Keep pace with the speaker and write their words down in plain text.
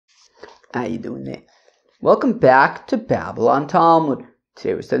How you doing there? Welcome back to Babylon Talmud.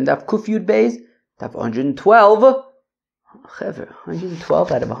 Today we're studying Daf Kuf Yud Beis, Daf 112.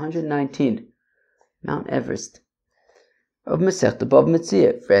 112 out of 119. Mount Everest. Of Masechta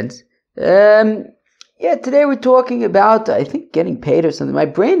BavaMetzia, friends. Today we're talking about, I think, getting paid or something. My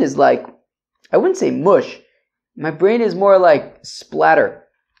brain is like, I wouldn't say mush. My brain is more like splatter.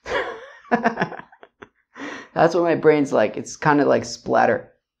 That's what my brain's like. It's kind of like splatter.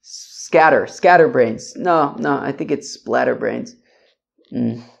 Scatter brains. No, I think it's splatter brains.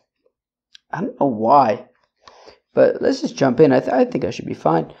 I don't know why, but let's just jump in. I think I should be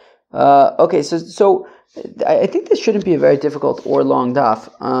fine. Okay, so I think this shouldn't be a very difficult or long daf.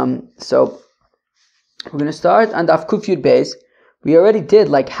 So we're going to start on Daf Kuf Yud Beis. We already did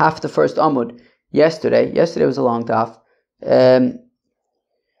like half the first Amud yesterday. Yesterday was a long daf. So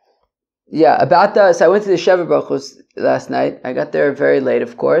I went to the Sheva Brachos last night. I got there very late,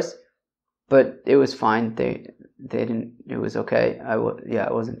 of course, but it was fine. They didn't. It was okay.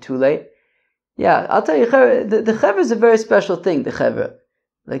 It wasn't too late. Yeah, I'll tell you, the Chevra is a very special thing. The Chevra,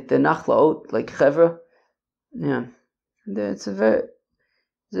 like the Nachlaot, like Chevra. Yeah, it's a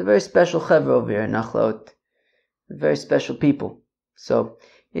very special Chevra over here, Nachlaot. Very special people. So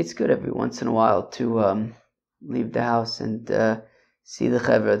it's good every once in a while to leave the house and see the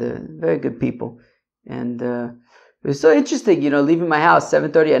Chevra. They're very good people. And it was so interesting, leaving my house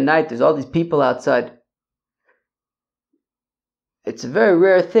 7:30 at night. There's all these people outside. It's a very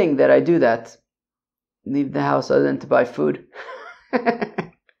rare thing that I do that. Leave the house other than to buy food.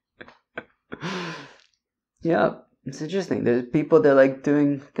 Yeah, it's interesting. There's people that like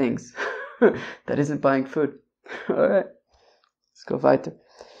doing things that isn't buying food. All right, let's go weiter.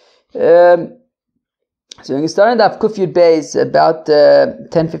 So we can start on Daf Kuf Yud Beis, about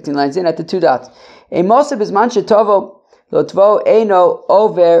 10-15 lines in at the 2 dots. A moshe bizman shetovo lo tvo eino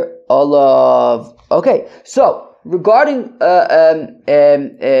over olav. Okay, so regarding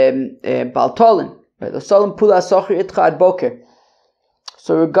Baltolin, right? Losalim pula socher itcha ad boker.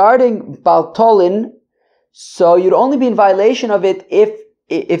 So regarding Baltolin, so you'd only be in violation of it if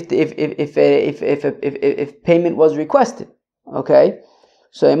payment was requested. Okay,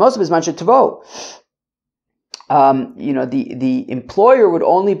 so a moshe bizman shetovo. The employer would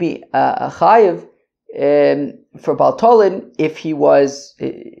only be a chayiv for Baltolin if he was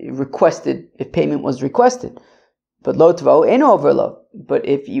requested, if payment was requested. But lo tvo eno overlo. But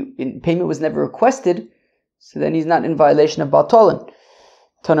if payment was never requested, so then he's not in violation of Baltolin.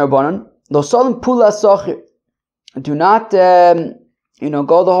 Tanar Bonan lo solim pula socher. Do not go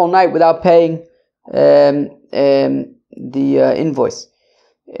the whole night without paying the invoice,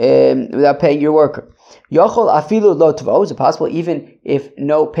 without paying your worker. Yochol afilu lo tvo. Is it possible even if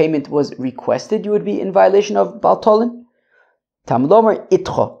no payment was requested, you would be in violation of Baltolin? Tamlomer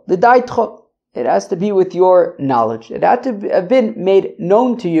itcho l'daitcho. It has to be with your knowledge. It had to have been made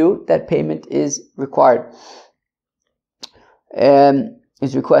known to you that payment is required,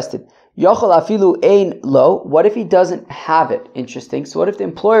 is requested. Yochol afilu ein lo. What if he doesn't have it? Interesting. So what if the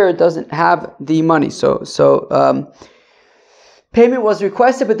employer doesn't have the money? So payment was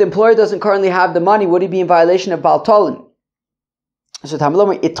requested, but the employer doesn't currently have the money. Would he be in violation of Baltolin? So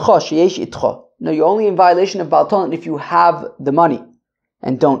Tamlomer itcho sheyesh itcho. No, you're only in violation of Baltolin if you have the money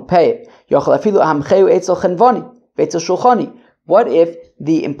and don't pay it. What if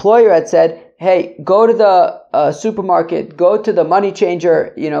the employer had said, hey, go to the supermarket, go to the money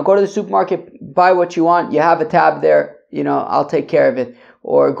changer, go to the supermarket, buy what you want, you have a tab there, I'll take care of it.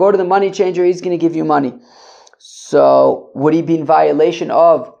 Or go to the money changer, he's going to give you money. So would he be in violation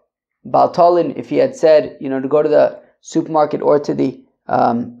of Baltolin if he had said, to go to the supermarket or to the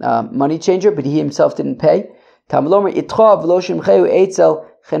money changer, but he himself didn't pay? No,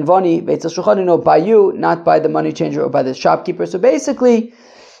 by you, not by the money changer or by the shopkeeper. So basically,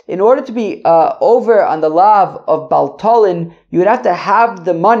 in order to be over on the lav of Baltolin, you would have to have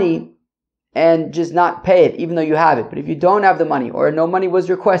the money and just not pay it, even though you have it. But if you don't have the money, or no money was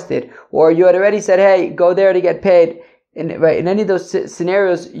requested, or you had already said, hey, go there to get paid, in any of those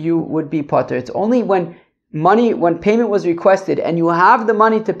scenarios, you would be potter. It's only when payment was requested, and you have the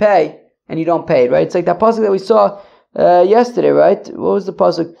money to pay, and you don't pay it, right? It's like that pasuk that we saw yesterday, right? What was the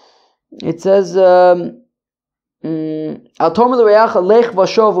pasuk? It says,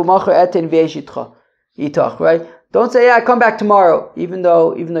 right? Don't say, come back tomorrow, even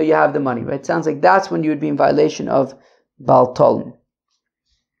though you have the money, right? It sounds like that's when you would be in violation of Baltolin.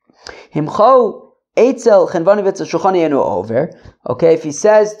 Himcho eitzel chenvani v'etzel shulchani enu over. Okay, if he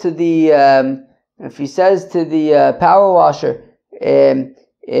says to the power washer,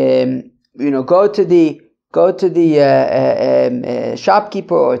 go to the go to the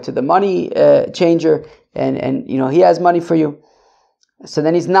shopkeeper or to the money changer, and he has money for you. So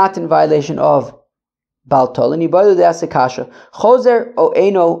then he's not in violation of Bal Tolin. Yibadu de'asa kasha. Choser o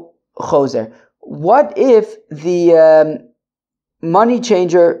eno choser. What if the money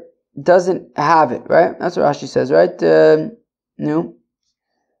changer doesn't have it, right? That's what Rashi says, right? No.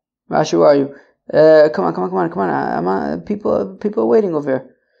 Rashi, where are you? Come on. People are waiting over here.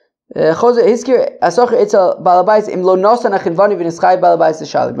 Right? So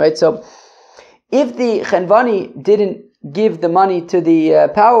if the chenvani didn't give the money to the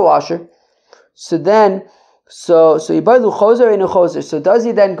power washer, so does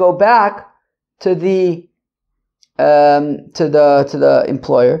he then go back to the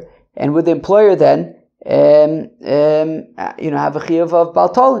employer, and would the employer then have a chiyuv of Bal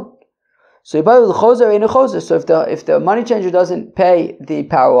Tolin? So if the money changer doesn't pay the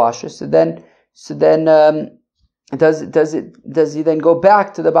power washer, so then does he then go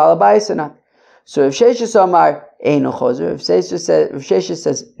back to the Baal Habayis or not? So if Sheshes Omar Eino Choser, if Sheshes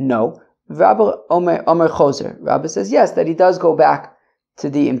says no, Rabbi Omer Choser, Rabbi says yes, that he does go back to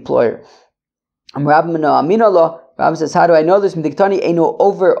the employer. Rabbi says, how do I know this? M'diktani Eino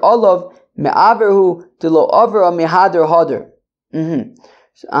over olav me'averhu delo over or mehader hoder.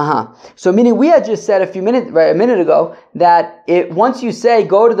 So meaning we had just said a minute ago that once you say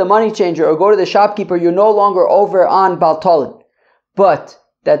go to the money changer or go to the shopkeeper, you're no longer over on Bal Tolin. But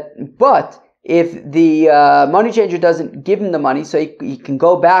if the money changer doesn't give him the money, so he can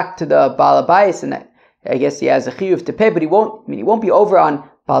go back to the Baal Habayis, and I guess he has a chiyuv to pay, but he won't be over on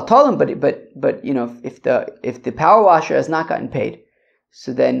Bal Tolin. But if the power washer has not gotten paid,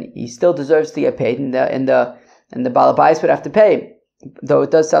 so then he still deserves to get paid, and the Baal Habayis would have to pay him. Though it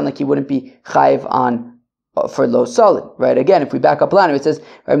does sound like he wouldn't be chayiv on for lo solid, right? Again, if we back up line, it says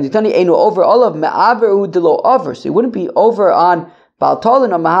over all of me'aver delo over, so he wouldn't be over on Bal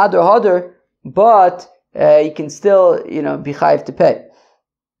Tolin or Mahader Hoder, but he can still be chayiv to pay.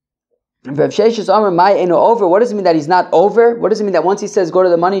 Rav Sheshes Omer my eno over. What does it mean that he's not over? What does it mean that once he says go to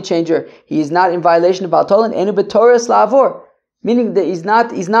the money changer, he is not in violation of Bal Tolin? Eno b'toras lavor. Meaning that he's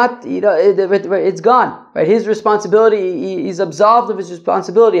not, it's gone, right? His responsibility, he's absolved of his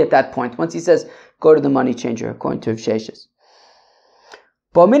responsibility at that point. Once he says, go to the money changer, according to Rav Sheshes.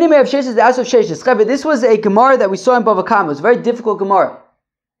 This was a Gemara that we saw in BavaMetzia. It was a very difficult Gemara.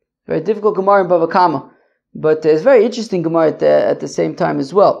 Very difficult Gemara in BavaMetzia. But it's very interesting Gemara at the same time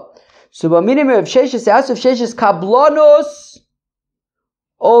as well. So, Rav Sheshes, kablonos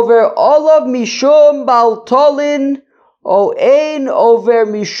over all of Mishum Bal Tolin, O ein over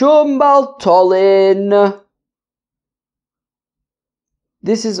mishum Bal Tolin.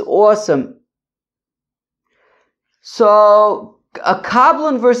 This is awesome. So a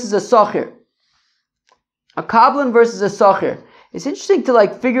kablan versus a socher. A kablan versus a socher. It's interesting to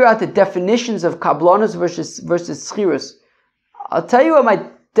figure out the definitions of kablanos versus schirus. I'll tell you what my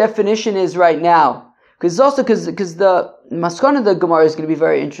definition is right now, because the maskana of the Gemara is going to be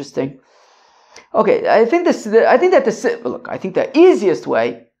very interesting. Okay, I think the easiest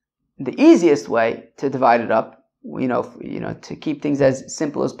way to divide it up, to keep things as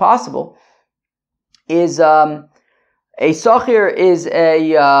simple as possible, is a socher is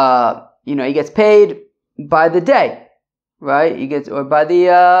he gets paid by the day, right? Or by the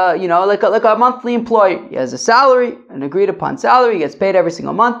like a monthly employee. He has a salary, an agreed upon salary. He gets paid every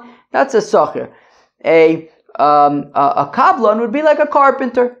single month. That's a socher. A kablan would be like a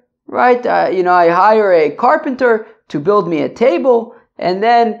carpenter. Right, I hire a carpenter to build me a table, and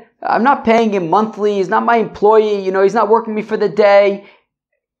then I'm not paying him monthly. He's not my employee. He's not working me for the day.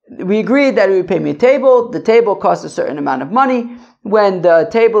 We agreed that he would pay me a table. The table costs a certain amount of money. When the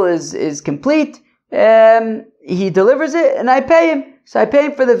table is complete, he delivers it, and I pay him. So I pay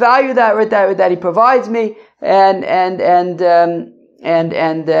him for the value that he provides me, and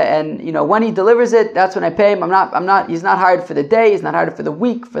when he delivers it, that's when I pay him. He's not hired for the day, he's not hired for the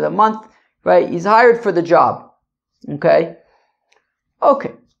week, for the month, right? He's hired for the job. Okay.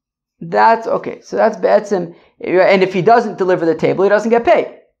 That's okay. So that's Be'etzim. And if he doesn't deliver the table, he doesn't get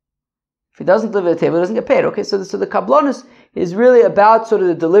paid. If he doesn't deliver the table, he doesn't get paid. Okay, so the kablanus is really about sort of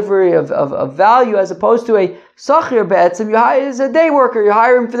the delivery of value, as opposed to a sachir be'etzim. You hire as a day worker, you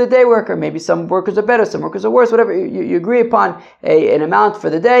hire him for the day worker. Maybe some workers are better, some workers are worse, whatever. You agree upon an amount for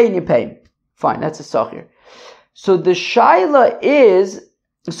the day and you pay him. Fine, that's a sachir. So the shaila is,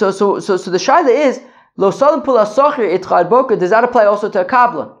 the shaila is, lo salim pula sachir itchad boker. Does that apply also to a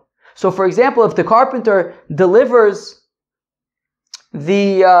kablan? So for example, if the carpenter delivers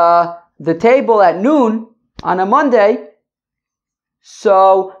the table at noon on a Monday,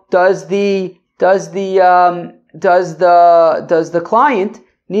 so does the does the client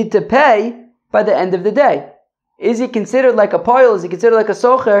need to pay by the end of the day? Is he considered like a poil? Is he considered like a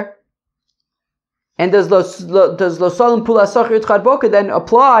socher? And does lo solim pula socher yitchad boker then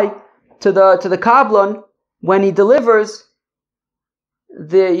apply to the kablon when he delivers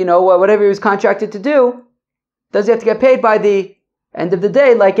whatever he was contracted to do? Does he have to get paid by the end of the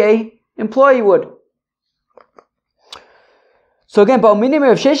day like a employee would? So again, when it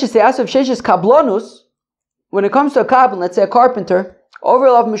comes to a kablon, let's say a carpenter, over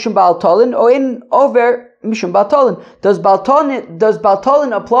love mishum bal tolin or in over mishum bal tolin. Does bal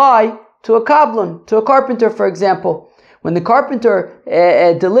tolin apply to a kablon, to a carpenter, for example? When the carpenter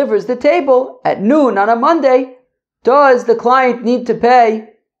delivers the table at noon on a Monday, does the client need to pay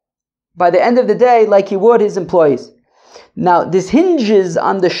by the end of the day like he would his employees? Now, this hinges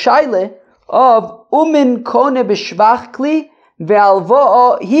on the shaila of umin kone b'shvach kli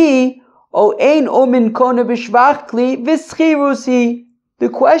ve'alvo'o hi o ein umin kone b'shvach kli v'schirus hi. The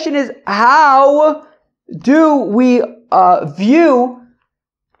question is, how do we view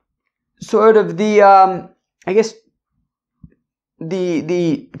sort of the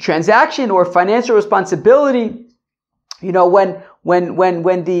transaction or financial responsibility? When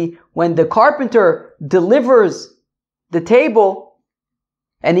the carpenter delivers the table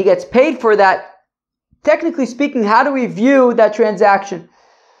and he gets paid for that, technically speaking, how do we view that transaction?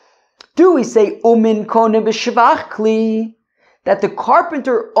 Do we say umin kone b'shvach kli, that the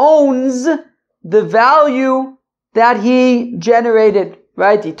carpenter owns the value that he generated,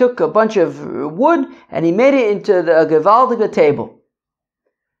 right? He took a bunch of wood and he made it into the gewaldige table.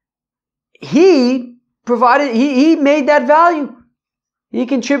 He made that value. He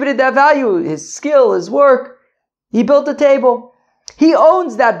contributed that value, his skill, his work. He built the table. He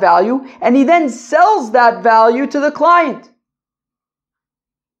owns that value and he then sells that value to the client.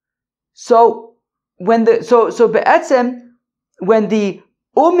 So when the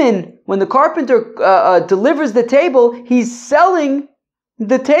carpenter delivers the table, he's selling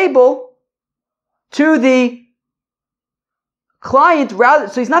the table to the client rather.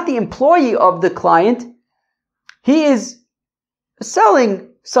 So he's not the employee of the client. He is selling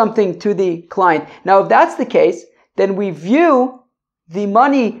something to the client. Now, if that's the case, then we view the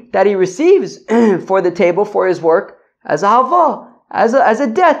money that he receives for the table, for his work, as a halva, as a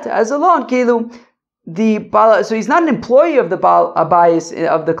debt, as a loan. So he's not an employee of the abayis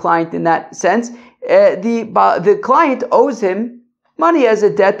of the client in that sense. The client owes him money as a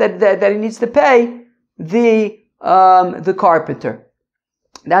debt that he needs to pay the carpenter.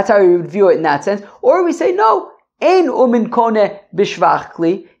 That's how we would view it in that sense. Or we say no, ein umin kone b'shvach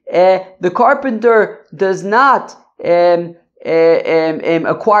kli. The carpenter does not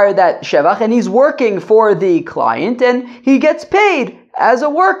acquire that shevach, and he's working for the client, and he gets paid as a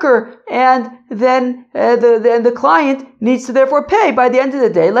worker, and then the client needs to therefore pay by the end of the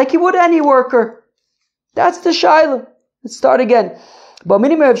day like he would any worker. That's the shaila. Let's start again. But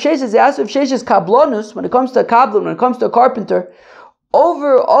minimum of sheshes, of sheshes kablonus, when it comes to a kablon, when it comes to a carpenter,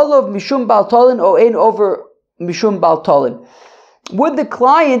 over all of mishum bal tolin or ein over mishum bal tolin. Would the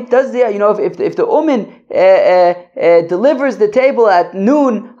client, if the umin delivers the table at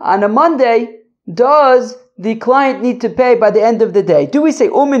noon on a Monday, does the client need to pay by the end of the day? Do we say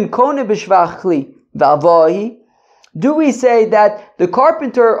umin kone b'shvach kli v'avohi? Do we say that the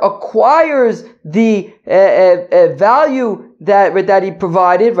carpenter acquires the value that he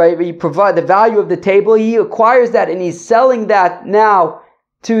provided, right? He provide the value of the table. He acquires that and he's selling that now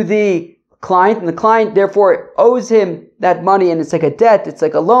to the client, and the client therefore owes him that money, and it's like a debt, it's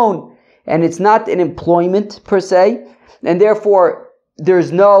like a loan, and it's not an employment per se, and therefore there's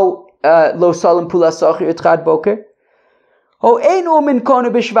no lo salim pula socher yitchad boker. O ein umin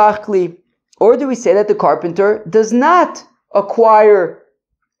kone b'shvach kli. Or do we say that the carpenter does not acquire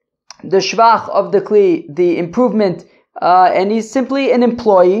the shvach of the kli, the improvement, and he's simply an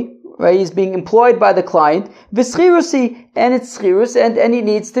employee, right? He's being employed by the client, v'schirusi, and it's schirus, and he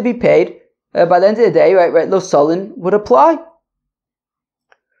needs to be paid by the end of the day, right? Lo salin would apply.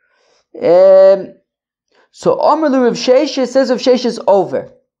 So Omerlu Rav Sheshes says Rav Sheshes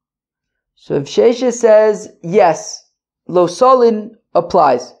over. So Rav Sheshes says yes, lo salin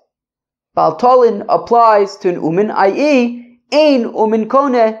applies. Baltolin applies to an umin, i.e., ein umin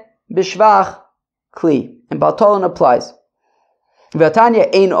kone b'shvach kli. And Baltolin applies. V'atanya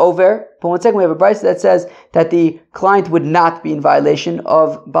ein over. But one second, we have a brayso that says that the client would not be in violation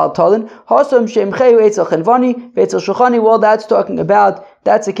of Baltolin. Hosom shemcheu etzel chenvani v'etzel shochani. Well, that's talking about,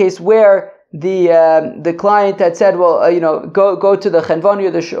 that's a case where the client had said, well, go to the chenvani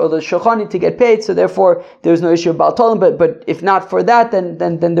or the shochani to get paid, so therefore there's no issue of Baltolin. But if not for that,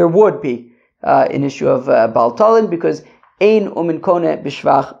 then there would be an issue of baltalin because ein umin kone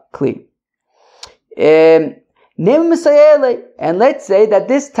b'shvach kli. And let's say that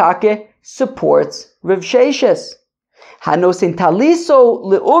this take supports Rav Sheshes. Hanosin taliso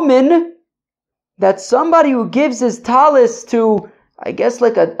leumin, that somebody who gives his talis to, I guess,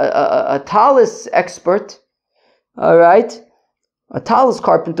 like a talis expert, all right, a talis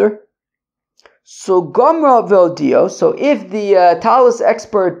carpenter. So gomra ve'odio. So if the talis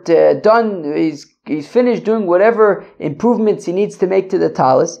expert he's finished doing whatever improvements he needs to make to the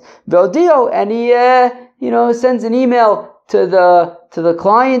talis, ve'odio, and he sends an email to the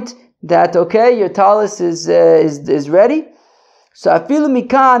client that okay, your talis is ready. So afilu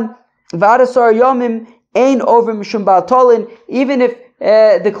mikan v'adasar yomim ein over mishum baltolin. Even if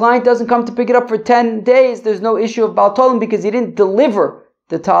the client doesn't come to pick it up for 10 days, there's no issue of baltolin because he didn't deliver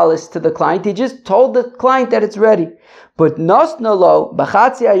the talis to the client. He just told the client that it's ready. But nosnolo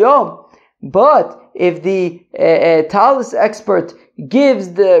b'chatzi hayom. But if the talis expert returns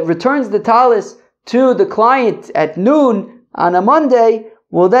the talis to the client at noon on a Monday,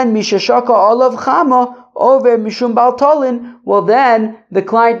 well then mishashaka olav chama over mishum baltolin. Well then the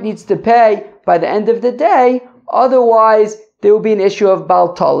client needs to pay by the end of the day. Otherwise, there will be an issue of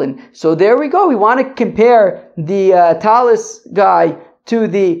baltolin. So there we go. We want to compare the talis guy to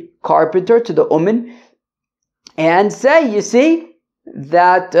the carpenter, to the umin, and say, you see,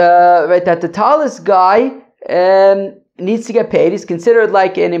 that that the talis guy needs to get paid. He's considered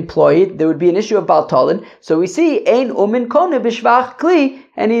like an employee. There would be an issue of baltolin. So we see ein umin kone b'shvach kli,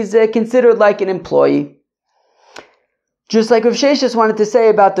 and he's considered like an employee. Just like Rav Sheshes wanted to say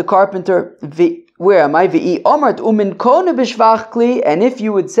about the carpenter, where am I? V'i omart umin kone b'shvach kli, and if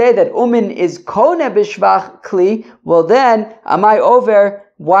you would say that umin is kone b'shvach kli, well then, am I over?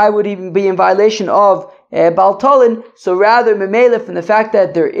 Why would he be in violation of baltolin? So rather, memele, from the fact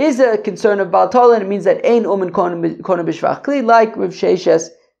that there is a concern of baltolin, it means that ein umin kone b'shvach kli, like Rav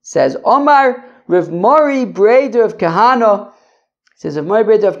Sheshes says. Omar Rav Mori Breder of Kahana says, Rav Mori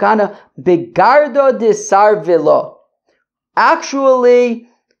Breder of Kahana, begardo de sarvilo. Actually,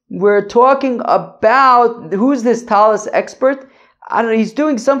 we're talking about, who's this talis expert? I don't know, he's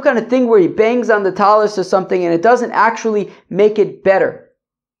doing some kind of thing where he bangs on the talis or something and it doesn't actually make it better,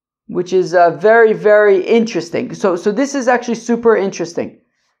 which is very, very interesting. So this is actually super interesting.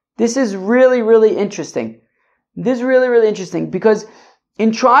 This is really, really interesting. This is really, really interesting because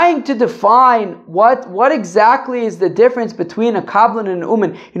in trying to define what exactly is the difference between a kablan and an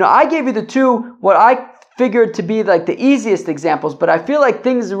umin, I gave you the two, what I figured to be like the easiest examples, but I feel like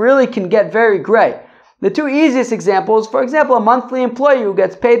things really can get very gray. The two easiest examples, for example, a monthly employee who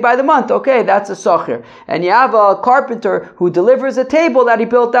gets paid by the month, okay, that's a socher. And you have a carpenter who delivers a table that he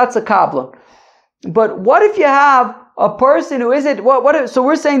built, that's a kablan. But what if you have a person who isn't, so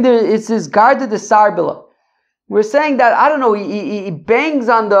we're saying there it's this garda de sarbila. We're saying that, I don't know, he bangs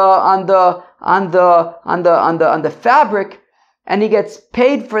on the fabric, and he gets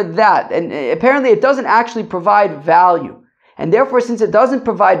paid for that. And apparently it doesn't actually provide value. And therefore, since it doesn't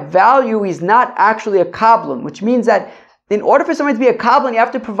provide value, he's not actually a kablan, which means that in order for someone to be a kablan, you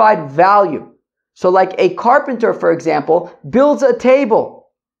have to provide value. So like a carpenter, for example, builds a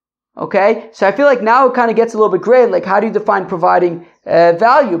table. Okay? So I feel like now it kind of gets a little bit gray. Like, how do you define providing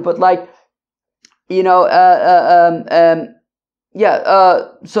value? But like,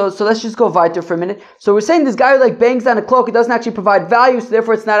 so let's just go weiter for a minute. So we're saying this guy who like bangs down a cloak, it doesn't actually provide value, so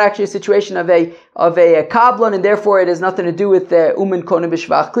therefore it's not actually a situation of a kablan, and therefore it has nothing to do with umin kone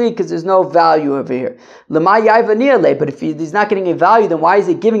b'shvach kli, because there's no value over here. L'ma yaiva ni'aleh, but if he's not getting a value, then why is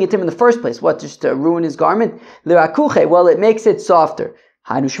he giving it to him in the first place? What, just to ruin his garment? L'rakuche, well, it makes it softer.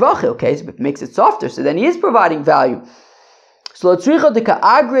 Hainu shvache, okay, so it makes it softer, so then he is providing value. So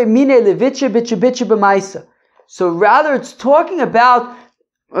So rather, it's talking about,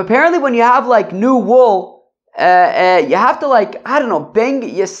 apparently when you have like new wool, you have to like, I don't know, bang,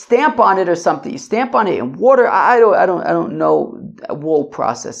 you stamp on it or something. You stamp on it in water. I don't know wool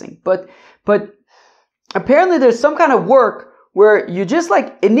processing, but apparently there's some kind of work where you just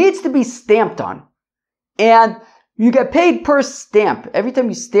like, it needs to be stamped on, and you get paid per stamp every time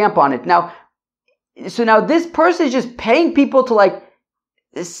you stamp on it. Now this person is just paying people to like,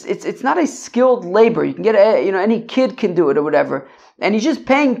 it's not a skilled labor. You can get any kid can do it or whatever, and he's just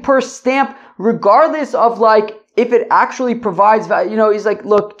paying per stamp regardless of like if it actually provides value. He's like,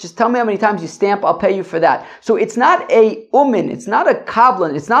 look, just tell me how many times you stamp, I'll pay you for that. So it's not a umin, it's not a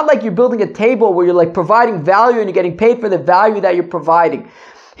kablan, it's not like you're building a table where you're like providing value and you're getting paid for the value that you're providing.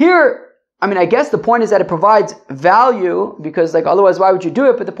 Here I mean, I guess the point is that it provides value, because like otherwise why would you do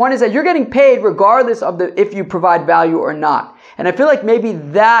it? But the point is that you're getting paid regardless of if you provide value or not. And I feel like maybe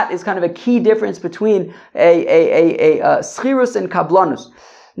that is kind of a key difference between a schirus and kablanus.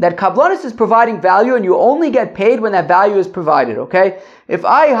 That kablanus is providing value and you only get paid when that value is provided, okay? If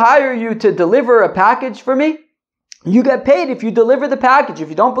I hire you to deliver a package for me, you get paid if you deliver the package. If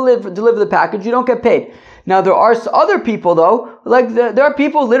you don't deliver the package, you don't get paid. Now, there are other people, though, like there are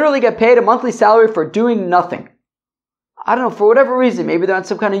people who literally get paid a monthly salary for doing nothing. I don't know, for whatever reason. Maybe they're on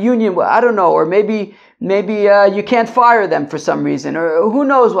some kind of union, I don't know, or maybe you can't fire them for some reason, or who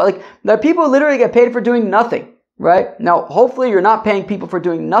knows what. Like, there are people who literally get paid for doing nothing, right? Now, hopefully you're not paying people for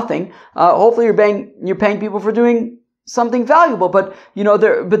doing nothing. Hopefully you're paying people for doing something valuable. But,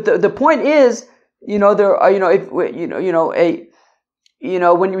 the point is, when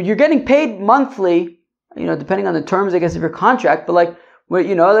you're getting paid monthly, depending on the terms, I guess, of your contract, but like,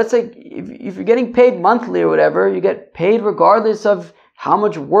 let's say if you're getting paid monthly or whatever, you get paid regardless of how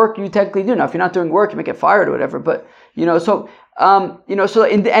much work you technically do. Now, if you're not doing work, you might get fired or whatever, but, so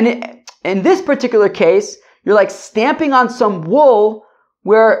in this particular case, you're like stamping on some wool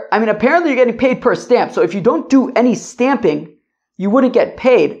where, I mean, apparently you're getting paid per stamp. So if you don't do any stamping, you wouldn't get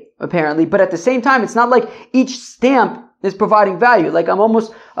paid, apparently. But at the same time, it's not like each stamp is providing value. Like, I'm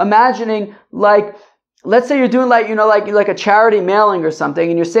almost imagining, like, let's say you're doing like a charity mailing or something,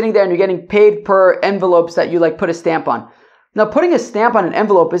 and you're sitting there and you're getting paid per envelopes that you like put a stamp on. Now, putting a stamp on an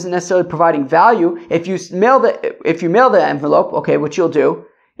envelope isn't necessarily providing value. If you mail the envelope, okay, which you'll do,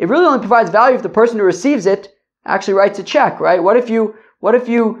 it really only provides value if the person who receives it actually writes a check, right? What if you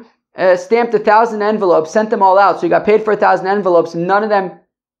stamped 1,000 envelopes, sent them all out, so you got paid for 1,000 envelopes, and none of them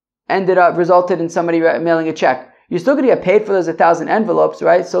resulted in somebody mailing a check? You're still going to get paid for those 1,000 envelopes,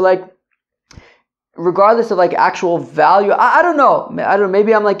 right? So like, regardless of like actual value, I don't know.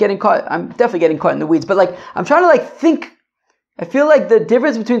 Maybe I'm like getting caught. I'm definitely getting caught in the weeds. But like, I'm trying to like think. I feel like the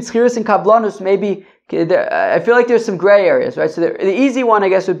difference between schirus and kablanus, maybe, I feel like there's some gray areas, right? So the easy one, I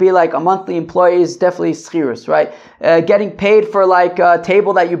guess, would be like a monthly employee is definitely schirus, right? Getting paid for like a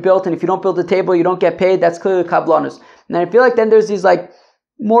table that you built, and if you don't build a table, you don't get paid. That's clearly kablanus. And I feel like then there's these like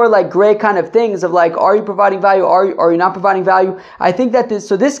more like gray kind of things of like, are you providing value? Are you not providing value? I think that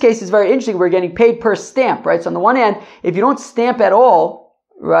this case is very interesting. We're getting paid per stamp, right? So on the one hand, if you don't stamp at all,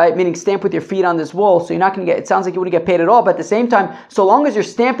 right, meaning stamp with your feet on this wool, so you're not going to get, it sounds like you wouldn't get paid at all, but at the same time, so long as you're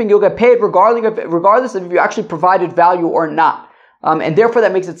stamping, you'll get paid regardless of if you actually provided value or not. And therefore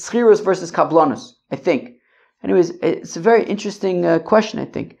that makes it schirus versus kablanus, I think. Anyways, it's a very interesting question, I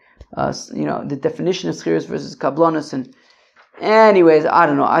think. The definition of schirus versus kablanus, and anyways, I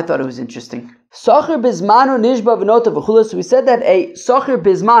don't know. I thought it was interesting. Socher bizmano nishba v'nota v'chula. So we said that a socher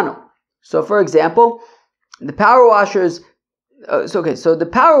bizmano. So for example, the power washers. So the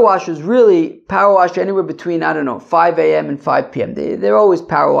power washers really power wash anywhere between 5 a.m. and 5 p.m. They're always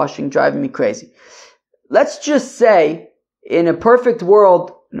power washing, driving me crazy. Let's just say in a perfect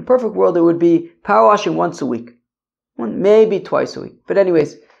world, it would be power washing once a week, maybe twice a week. But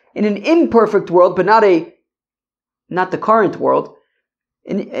anyways, in an imperfect world, but not the current world,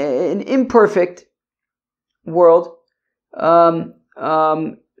 in an imperfect world,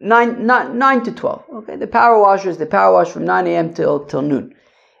 9 to 12. Okay, the power washers, they power wash from 9 a.m. till noon,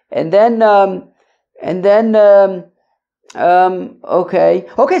 and then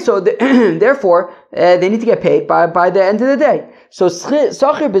So therefore, they need to get paid by the end of the day. So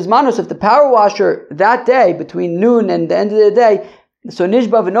socher bizmanos, if the power washer that day between noon and the end of the day, so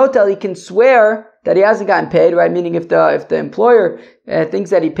nishba v'notel, he can swear that he hasn't gotten paid, right? Meaning if the employer thinks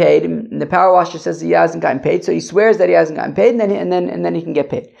that he paid, and the power washer says he hasn't gotten paid, so he swears that he hasn't gotten paid, and then he can get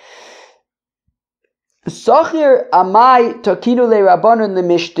paid. Socher amai takinu le rabbanon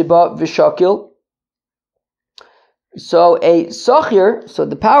lemishtiba v'shakil. So a socher, so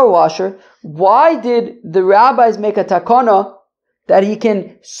the power washer, why did the rabbis make a takana that he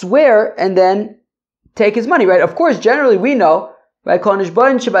can swear and then take his money, right? Of course, generally we know, right? Kol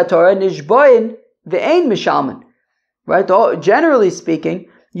nishbayin Shabbat Torah, nishbayin ve'ein mishalman, right? Generally speaking,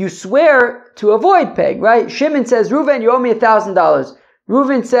 you swear to avoid paying, right? Shimon says, Reuven, you owe me $1,000.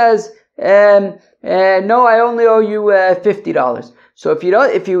 Reuven says, no, I only owe you $50. So if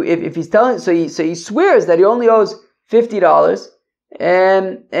he's telling, so he swears that he only owes $50,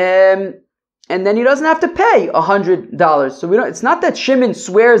 and then he doesn't have to pay $100. So it's not that Shimon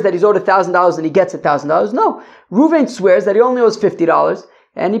swears that he's owed $1,000 and he gets $1,000. No, Reuven swears that he only owes $50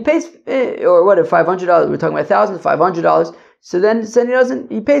 and he pays, or what, $500? We're talking about $1,000, $500. So then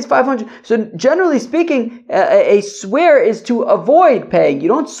he pays $500. So generally speaking, a swear is to avoid paying. You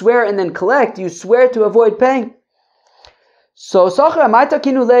don't swear and then collect. You swear to avoid paying. So Socher amai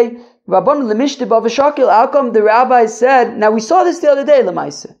takinu le How come the rabbis said, now we saw this the other day,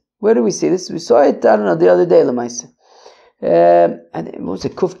 Lamaisa. Where do we see this? We saw it, I don't know, the other day, Lamaisa. What was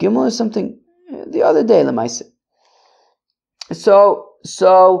it, Kuf Gimel or something? The other day, Lamaisa. So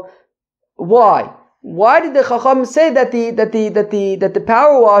why? Why did the Chacham say that the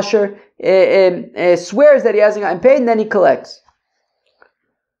power washer swears that he hasn't gotten paid and then he collects?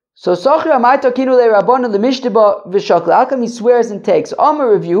 So Sochir Amaita Kinu Le Rabbanu LeMishteba V'Shakla. How come he swears and takes?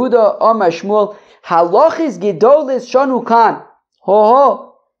 Amar Rav Yehuda, Amar Shmuel, Halachis Gedolis Shanu Kan.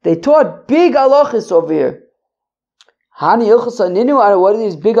 Ho. They taught big halachis over here. Hani Ilchas Ninu. What are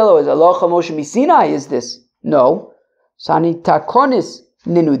these big halachis? Halacha Moshe Misinai is this? No. Sani Takonis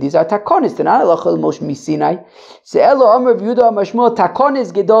Ninu. These are Takonis. They're not halacha Moshe Misinai. Se'elo Amar Rav Yehuda, Amar Shmuel,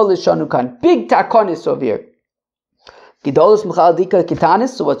 Takonis Gedolis Shanu Kan. Big Takonis over here. Gidolus Mechaldika Kitanis.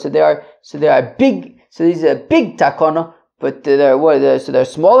 So what? So they are big. So these are big takona, but they're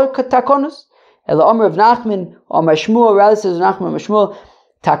smaller takonas. Ela Amar of Nachman Amar Shmuel. Rather says Nachman Amar Shmuel.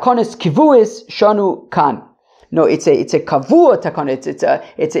 Takonis kivuis shanu kan. No, it's a kavua takona.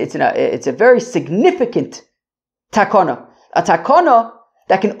 It's a very significant takona. A takona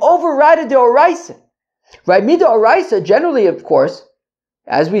that can override a deoraisa. Right? Mida oraisa generally, of course,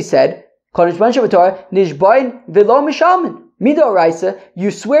 as we said. Midoraisa,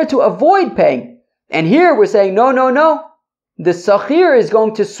 you swear to avoid paying. And here we're saying, no. The Sachir is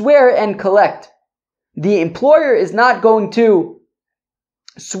going to swear and collect. The employer is not going to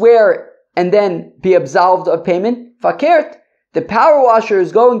swear and then be absolved of payment. Fakert. The power washer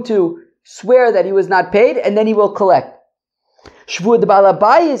is going to swear that he was not paid and then he will collect. Shvud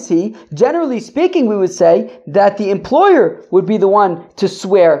balabayisi, generally speaking, we would say that the employer would be the one to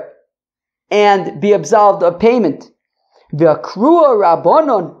swear and be absolved of payment. V'akrua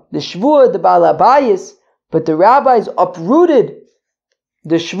rabbonon, the shvua, the balabayis, but the rabbis uprooted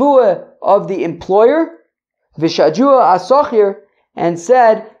the shvua of the employer, v'shajua asochir, and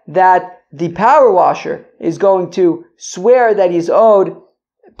said that the power washer is going to swear that he's owed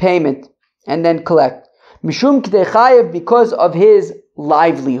payment and then collect. Mishum k'dei chayev, because of his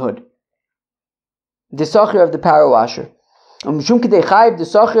livelihood. The sochir of the power washer. But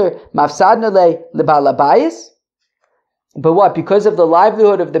what? Because of the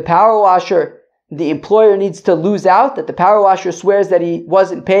livelihood of the power washer, the employer needs to lose out, that the power washer swears that he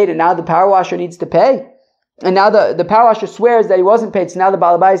wasn't paid and now the power washer needs to pay. And now the power washer swears that he wasn't paid, so now the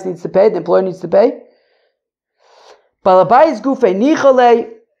balabayis needs to pay, the employer needs to pay. Balabayis gufei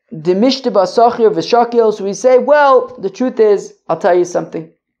nichale demishteba sochir v'shakil. So we say, well, the truth is, I'll tell you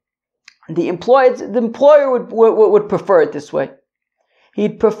something. The employer would prefer it this way.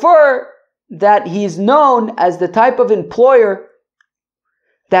 He'd prefer that he's known as the type of employer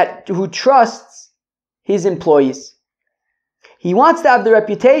who trusts his employees. He wants to have the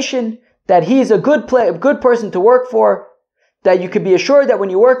reputation that he's a good person to work for, that you could be assured that when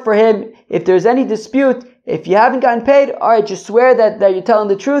you work for him, if there's any dispute, if you haven't gotten paid, alright, just swear that you're telling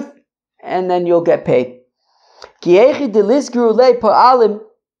the truth, and then you'll get paid.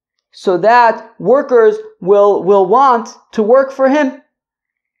 So that workers will want to work for him.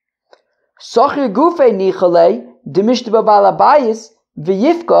 Sochir gufei nichale demishteba balabayis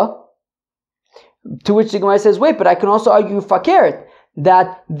v'yifka. To which the Gemara says, wait, but I can also argue fakert,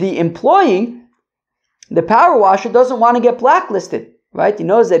 that the employee, the power washer, doesn't want to get blacklisted. Right? He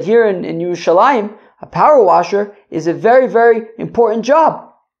knows that here in Yerushalayim, a power washer is a very, very important job.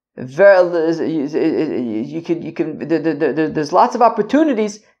 There's lots of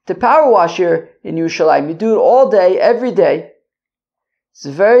opportunities to power wash here in Yerushalayim. You do it all day, every day. It's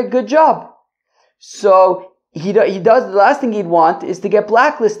a very good job. So he does. The last thing he'd want is to get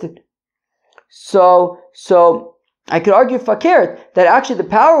blacklisted. So I could argue fakir that actually the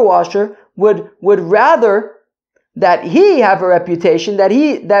power washer would rather that he have a reputation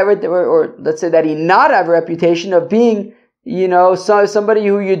or let's say that he not have a reputation of being somebody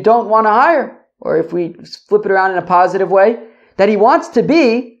who you don't want to hire, or if we flip it around in a positive way, that he wants to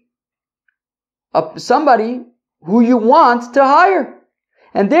be somebody who you want to hire.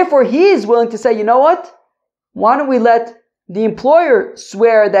 And therefore he is willing to say, you know what? Why don't we let the employer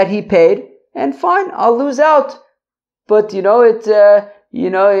swear that he paid, and fine, I'll lose out. But I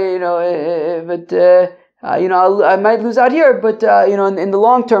might lose out here, but in the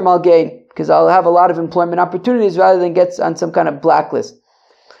long term I'll gain, because I'll have a lot of employment opportunities rather than get on some kind of blacklist.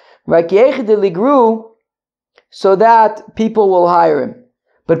 Right? So that people will hire him.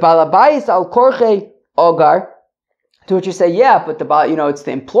 But balabayis al korche ogar, to which you say, yeah, but it's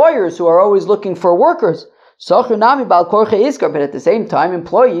the employers who are always looking for workers. Sochir nami bal korche iskar, but at the same time,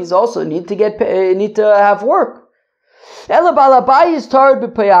 employees also need to have work.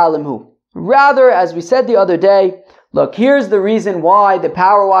 Rather, as we said the other day, look, here's the reason why the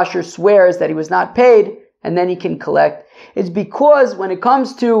power washer swears that he was not paid, and then he can collect. It's because when it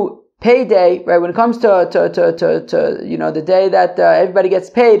comes to payday, right, when it comes to the day that everybody gets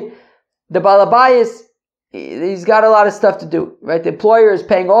paid, the balabayis, he's got a lot of stuff to do, right? The employer is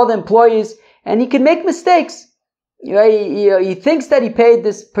paying all the employees, and he can make mistakes. He thinks that he paid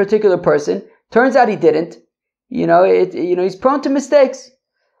this particular person. Turns out he didn't. He's prone to mistakes.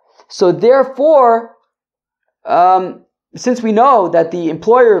 So therefore, since we know that the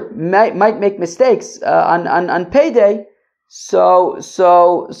employer might make mistakes on payday, so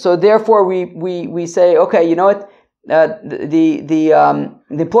therefore we say, okay, you know what? The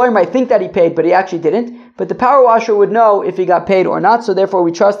employer might think that he paid, but he actually didn't. But the power washer would know if he got paid or not. So therefore,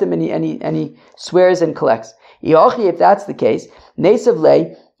 we trust him, and he swears and collects. If that's the case, nesav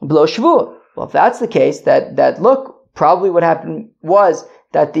lei blo shvua. Well, if that's the case, that look, probably what happened was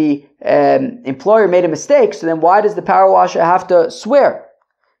that the employer made a mistake. So then, why does the power washer have to swear?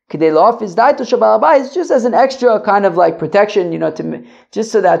 It's just as an extra kind of like protection,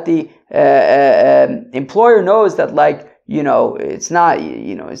 just so that the employer knows that, like, it's not,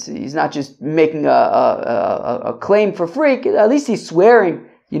 he's not just making a claim for free. At least he's swearing,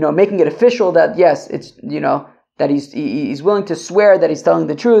 making it official that yes, it's, that he's willing to swear that he's telling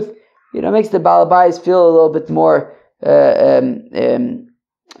the truth. Makes the balabais feel a little bit more,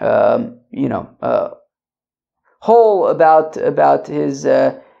 whole about his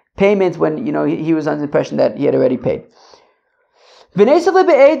payment when he was under the impression that he had already paid.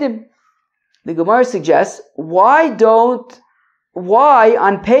 The Gemara suggests, why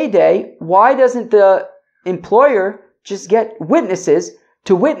on payday, why doesn't the employer just get witnesses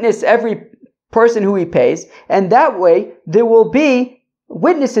to witness every person who he pays, and that way there will be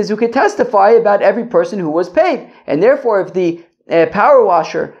witnesses who can testify about every person who was paid. And therefore, if the power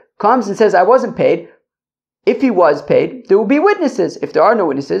washer comes and says, I wasn't paid, if he was paid, there will be witnesses. If there are no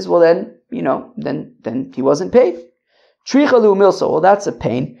witnesses, well then, then he wasn't paid. Trichalu milso, well that's a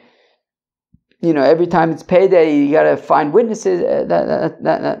pain. Every time it's payday, you gotta find witnesses.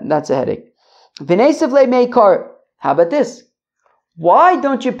 That's a headache. V'nesav le meikar. How about this? Why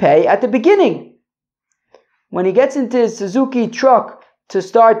don't you pay at the beginning? When he gets into his Suzuki truck to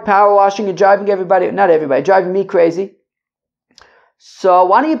start power washing and driving driving me crazy. So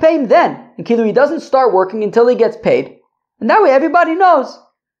why don't you pay him then? And he doesn't start working until he gets paid. And that way everybody knows.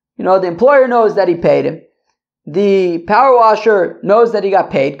 The employer knows that he paid him. The power washer knows that he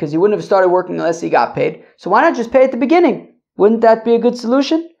got paid because he wouldn't have started working unless he got paid. So why not just pay at the beginning? Wouldn't that be a good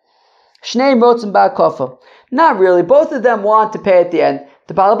solution? Not really. Both of them want to pay at the end.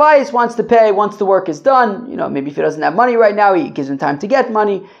 The balabais wants to pay once the work is done. Maybe if he doesn't have money right now, he gives him time to get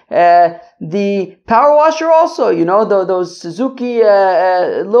money. The power washer also, those Suzuki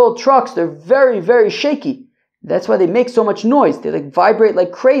little trucks, they're very, very shaky. That's why they make so much noise. They vibrate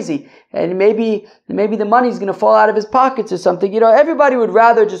like crazy. And maybe the money's going to fall out of his pockets or something. Everybody would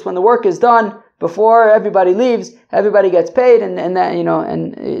rather just when the work is done, before everybody leaves, everybody gets paid, and that,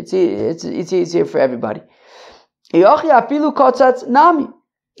 and it's easier for everybody.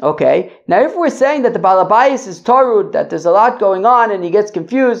 Okay, now if we're saying that the balabayis is tarud, that there's a lot going on and he gets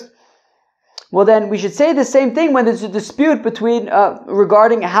confused, well then we should say the same thing when there's a dispute between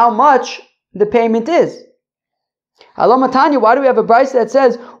regarding how much the payment is. Alomatanya, why do we have a brayso that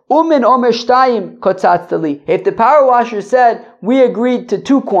says umin omer shtayim kotzatztali? If the power washer said we agreed to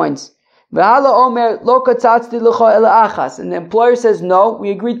 2 coins, v'hala omer lo kotzatzti l'cha ela achas, and the employer says no,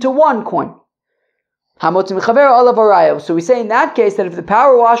 we agreed to 1 coin. So we say in that case that if the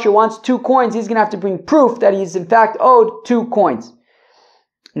power washer wants 2 coins, he's going to have to bring proof that he's in fact owed 2 coins.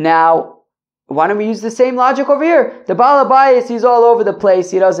 Now, why don't we use the same logic over here? The balabayis, he's all over the place,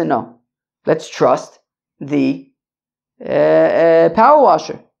 he doesn't know. Let's trust the power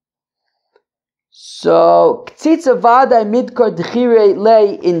washer. So,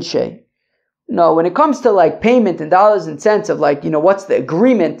 no, when it comes to like payment in dollars and cents of what's the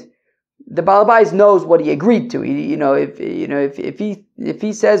agreement, the balabais knows what he agreed to. If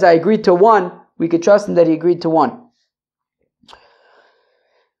he says I agreed to 1, we could trust him that he agreed to 1.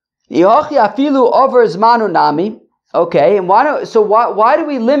 Okay, and why do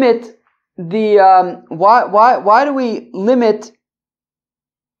we limit the why do we limit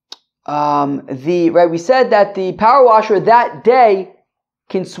right? We said that the power washer that day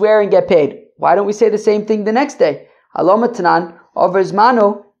can swear and get paid. Why don't we say the same thing the next day? Alomatanan over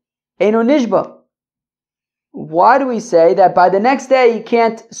zmanu eno nishba. Why do we say that by the next day you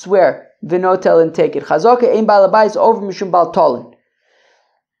can't swear v'notel and take it? Chazaka ein balabais over mishum bal tolin.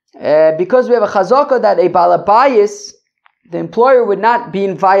 because we have a chazaka that a balabayis, the employer, would not be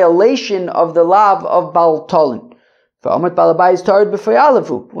in violation of the law of Baal Tolin. What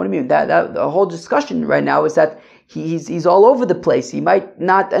do you mean? That the whole discussion right now is that he's all over the place. He might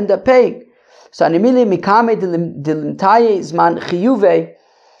not end up paying. So that's,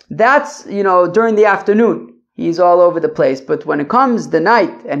 during the afternoon, he's all over the place. But when it comes the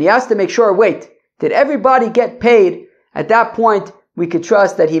night, and he has to make sure, wait, did everybody get paid? At that point, we could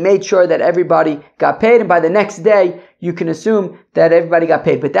trust that he made sure that everybody got paid, and by the next day, you can assume that everybody got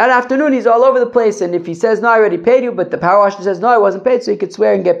paid. But that afternoon, he's all over the place, and if he says, no, I already paid you, but the power washer says, no, I wasn't paid, so he could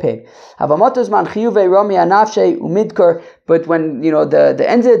swear and get paid. But when, the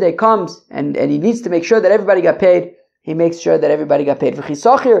end of the day comes, and he needs to make sure that everybody got paid, he makes sure that everybody got paid. But 1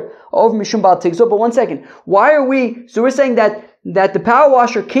 second, why are we, so we're saying that the power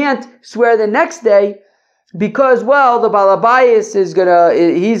washer can't swear the next day, because, the balabayis he's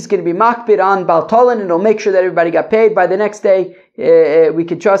gonna be makbid on Baal Tolin, and he'll make sure that everybody got paid. By the next day, we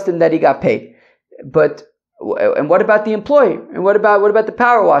can trust him that he got paid. And what about the employee? And what about the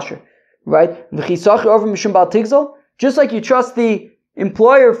power washer? Right? Just like you trust the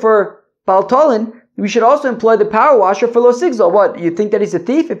employer for Baal Tolin, we should also employ the power washer for lo sigzol. What, you think that he's a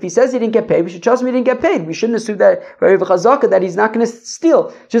thief? If he says he didn't get paid, we should trust him he didn't get paid. We shouldn't assume that we have a chazaka that he's not going to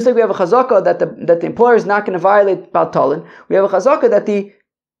steal. Just like we have a chazaka that the employer is not going to violate Baal Tolin, we have a chazaka that the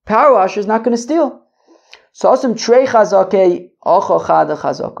power washer is not going to steal. So asim trei chazake acho chada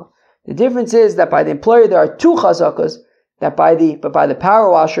chazaka. The difference is that by the employer there are two chazakas, but by the power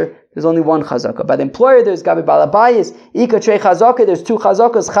washer there's only one chazaka. By the employer there's gabi balabayis, ika trei chazaka, there's two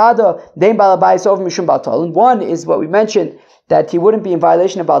chazakas, chada, dein balabayis over mishum Baal Tolin. One is what we mentioned, that he wouldn't be in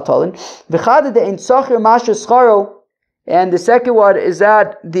violation of Baal Tolin. V'chada de'in socher masher scharo, and the second one is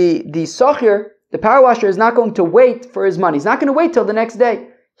that the socher, the power washer, is not going to wait for his money. He's not going to wait till the next day.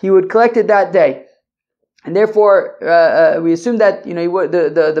 He would collect it that day. And therefore, we assume that,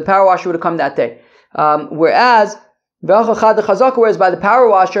 the power washer would have come that day. Whereas by the power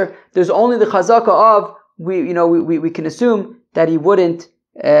washer, there's only the chazaka of, we can assume that he wouldn't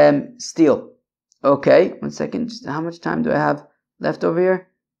steal. Okay, 1 second. Just how much time do I have left over here?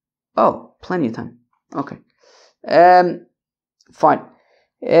 Oh, plenty of time. Okay. Fine.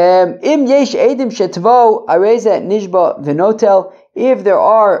 Im yesh edim shetvo areza nishba v'notel. If there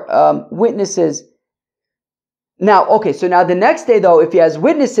are witnesses. Now, okay, so now the next day though, if he has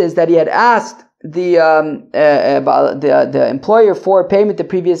witnesses that he had asked the employer for payment the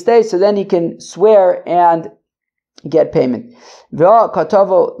previous day, so then he can swear and get payment.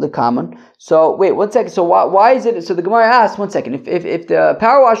 So wait 1 second. So why is it? So the Gemara asked, 1 second. If the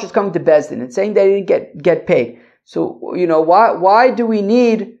power washer is coming to Bezdin and saying they didn't get paid, so why do we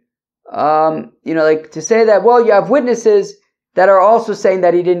need to say that? Well, you have witnesses that are also saying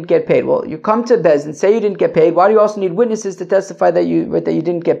that he didn't get paid. Well, you come to Bezdin, say you didn't get paid. Why do you also need witnesses to testify that you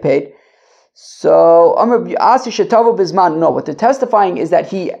didn't get paid? So, no, what they're testifying is that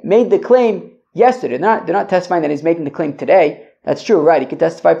he made the claim yesterday. They're not testifying that he's making the claim today. That's true, right? He could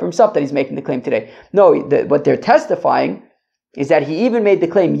testify for himself that he's making the claim today. No, what they're testifying is that he even made the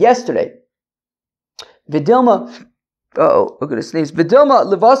claim yesterday. Vidilma, I'm going to sneeze. Vidilma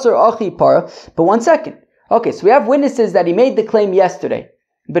levasar achi para. But 1 second. Okay, so we have witnesses that he made the claim yesterday,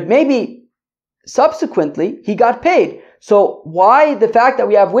 but maybe subsequently he got paid. So why the fact that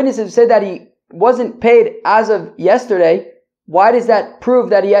we have witnesses who say that he wasn't paid as of yesterday, why does that prove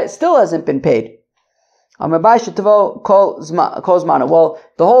that he still hasn't been paid? Well, the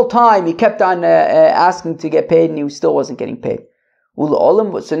whole time he kept on asking to get paid and he still wasn't getting paid.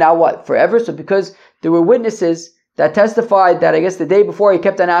 So now what? Forever? So because there were witnesses that testified that I guess the day before he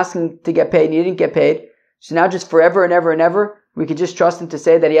kept on asking to get paid and he didn't get paid, so now just forever and ever and ever, we could just trust him to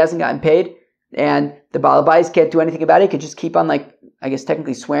say that he hasn't gotten paid, and the balabais can't do anything about it. He could just keep on,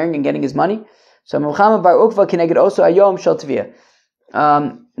 technically swearing and getting his money. So Muhammad bar Ukva keneged also ayom shel tvia.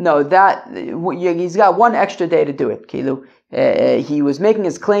 No, he's got one extra day to do it. Kilu, he was making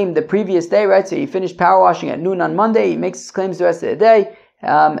his claim the previous day, right? So he finished power washing at noon on Monday. He makes his claims the rest of the day,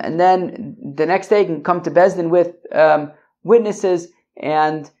 and then the next day he can come to Bezdin with witnesses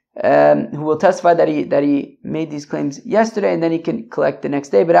and who will testify that he made these claims yesterday, and then he can collect the next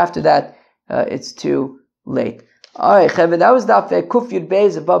day. But after that, it's too late. All right, Cheved, that was Daf Kuf Yud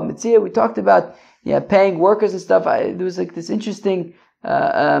Beis of BavaMetzia. We talked about paying workers and stuff. There was this interesting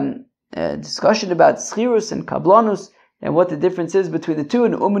discussion about schirus and kablanus and what the difference is between the two,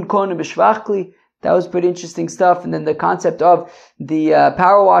 and kon and b'shvachli. That was pretty interesting stuff. And then the concept of the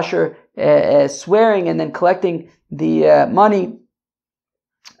power washer swearing and then collecting the money.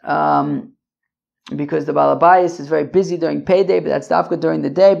 because the Baal Habayis is very busy during payday, but that's dafka during the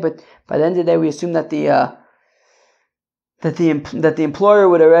day. But by the end of the day, we assume that the employer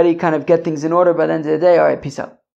would already kind of get things in order by the end of the day. All right, peace out.